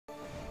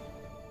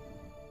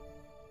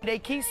They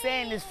keep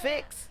saying it's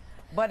fixed,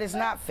 but it's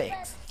not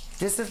fixed.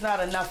 This is not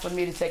enough for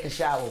me to take a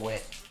shower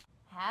with.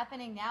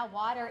 Happening now,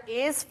 water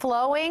is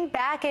flowing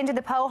back into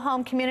the Poe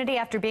home community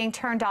after being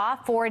turned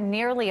off for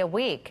nearly a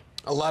week.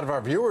 A lot of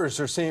our viewers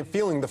are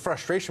feeling the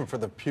frustration for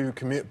the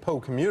Poe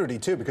community,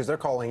 too, because they're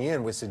calling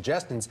in with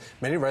suggestions.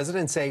 Many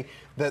residents say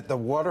that the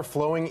water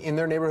flowing in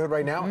their neighborhood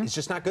right now is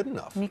just not good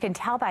enough. You can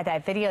tell by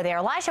that video there.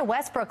 Elijah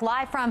Westbrook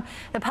live from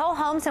the Poe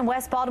homes in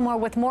West Baltimore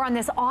with more on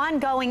this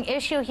ongoing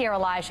issue here,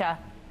 Elijah.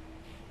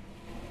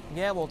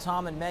 Yeah, well,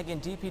 Tom and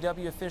Megan,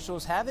 DPW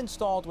officials have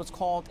installed what's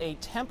called a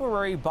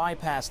temporary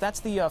bypass.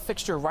 That's the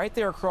fixture right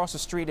there across the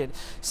street. It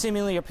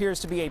seemingly appears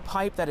to be a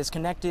pipe that is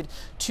connected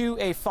to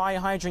a fire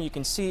hydrant. You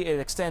can see it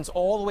extends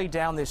all the way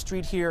down this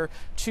street here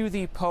to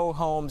the Poe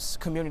Homes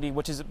community,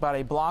 which is about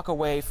a block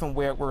away from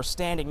where we're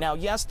standing. Now,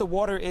 yes, the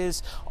water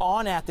is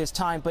on at this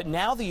time, but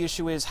now the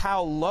issue is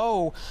how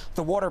low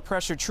the water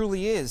pressure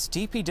truly is.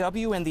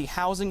 DPW and the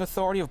Housing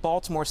Authority of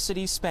Baltimore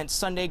City spent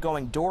Sunday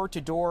going door to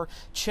door,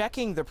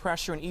 checking the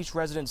pressure in each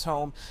resident's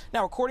home.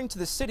 Now, according to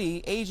the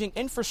city, aging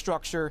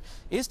infrastructure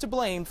is to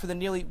blame for the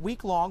nearly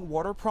week-long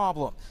water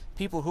problem.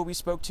 People who we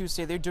spoke to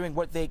say they're doing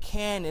what they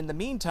can in the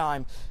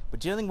meantime, but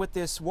dealing with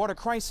this water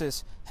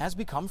crisis has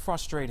become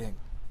frustrating.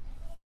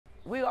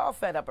 We all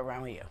fed up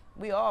around here.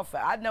 We all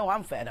fed. I know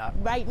I'm fed up.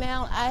 Right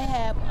now, I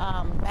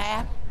have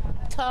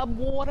bathtub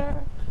water,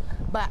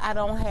 but I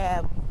don't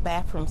have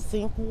bathroom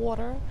sink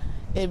water.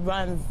 It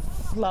runs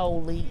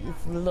slowly.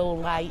 It's a little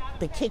light.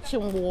 The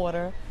kitchen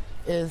water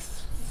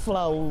is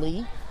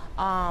slowly.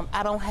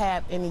 I don't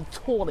have any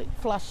toilet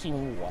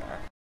flushing water.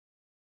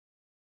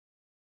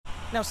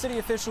 Now, city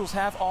officials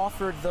have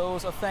offered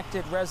those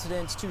affected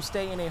residents to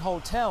stay in a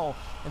hotel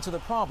until the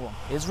problem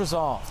is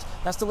resolved.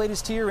 That's the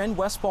latest here in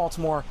West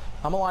Baltimore.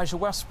 I'm Elijah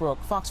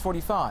Westbrook, Fox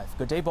 45.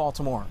 Good day,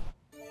 Baltimore.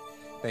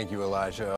 Thank you, Elijah.